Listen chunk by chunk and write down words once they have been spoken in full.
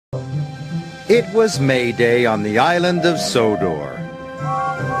It was May Day on the island of Sodor,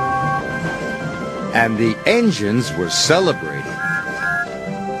 and the engines were celebrating.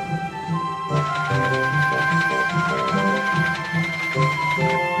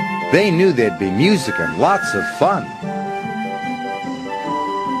 They knew there'd be music and lots of fun.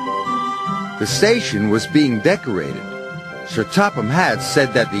 The station was being decorated. Sir Topham Hatt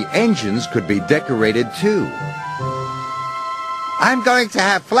said that the engines could be decorated too. "I'm going to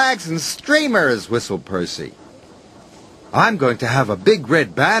have flags and streamers," whistled Percy. "I'm going to have a big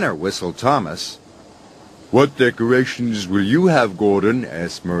red banner," whistled Thomas. "What decorations will you have, Gordon?"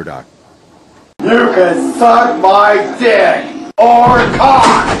 asked Murdoch. "You can suck my dick or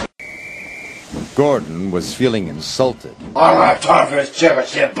cock!" Gordon was feeling insulted. "I don't have time for this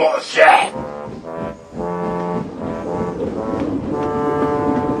championship bullshit!"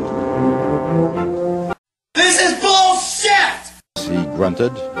 "This is bullshit!" He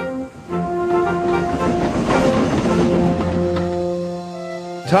grunted.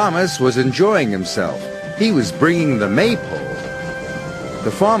 Thomas was enjoying himself. He was bringing the maypole.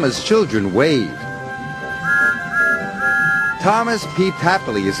 The farmer's children waved. Thomas peeped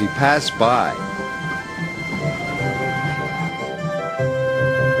happily as he passed by.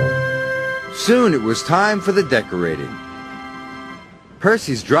 Soon it was time for the decorating.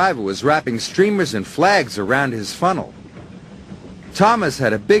 Percy's driver was wrapping streamers and flags around his funnel. Thomas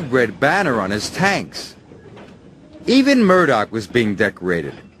had a big red banner on his tanks. Even Murdoch was being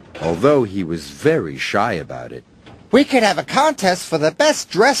decorated, although he was very shy about it. "We could have a contest for the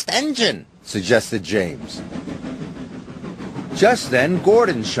best-dressed engine," suggested James. Just then,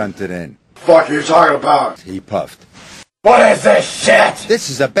 Gordon shunted in. "Fuck are you talking about?" He puffed. "What is this shit?" "This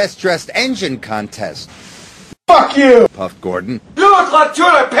is a best-dressed engine contest." "Fuck you!" puffed Gordon. "You look like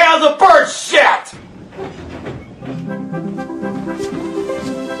 200 pounds of bird shit!"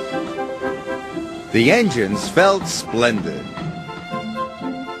 The engines felt splendid.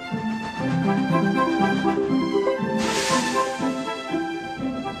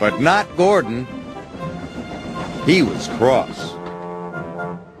 But not Gordon. He was cross.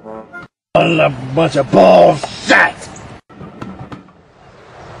 "What a bunch of bullshit!"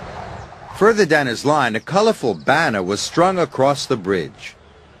 Further down his line, a colorful banner was strung across the bridge.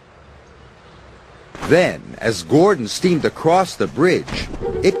 Then, as Gordon steamed across the bridge,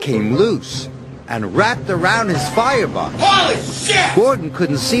 it came loose and wrapped around his firebox. Holy shit! Gordon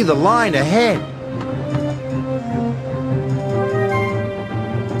couldn't see the line ahead.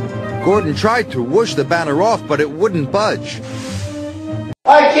 Gordon tried to whoosh the banner off, but it wouldn't budge.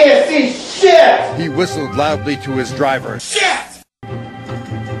 "I can't see shit!" He whistled loudly to his driver. "Shit!"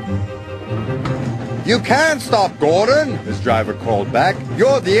 "You can't stop, Gordon," his driver called back.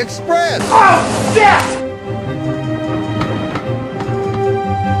 "You're the express." "Oh, shit!"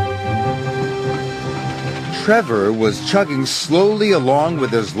 Trevor was chugging slowly along with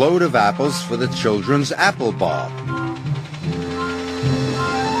his load of apples for the children's apple ball.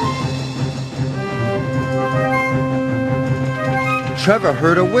 Trevor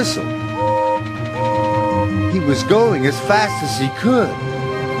heard a whistle. He was going as fast as he could,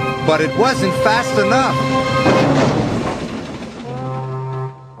 but it wasn't fast enough.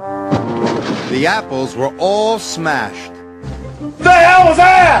 The apples were all smashed. "The hell was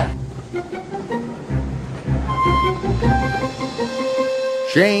that?"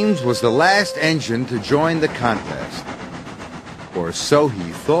 James was the last engine to join the contest. Or so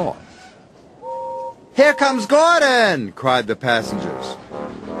he thought. "Here comes Gordon!" cried the passengers.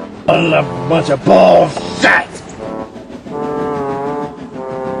 "What a bunch of bullshit!"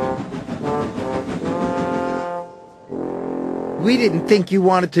 "We didn't think you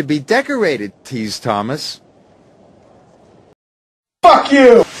wanted to be decorated," teased Thomas. "Fuck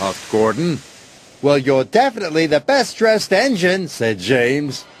you!" puffed Gordon. "Well, you're definitely the best-dressed engine," said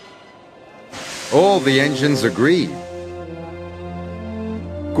James. All the engines agreed.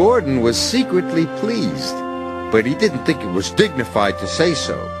 Gordon was secretly pleased, but he didn't think it was dignified to say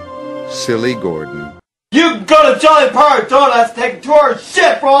so. Silly Gordon. "You can go to Jolly Pirate Donuts, take a tour of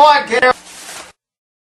shit for all I care!"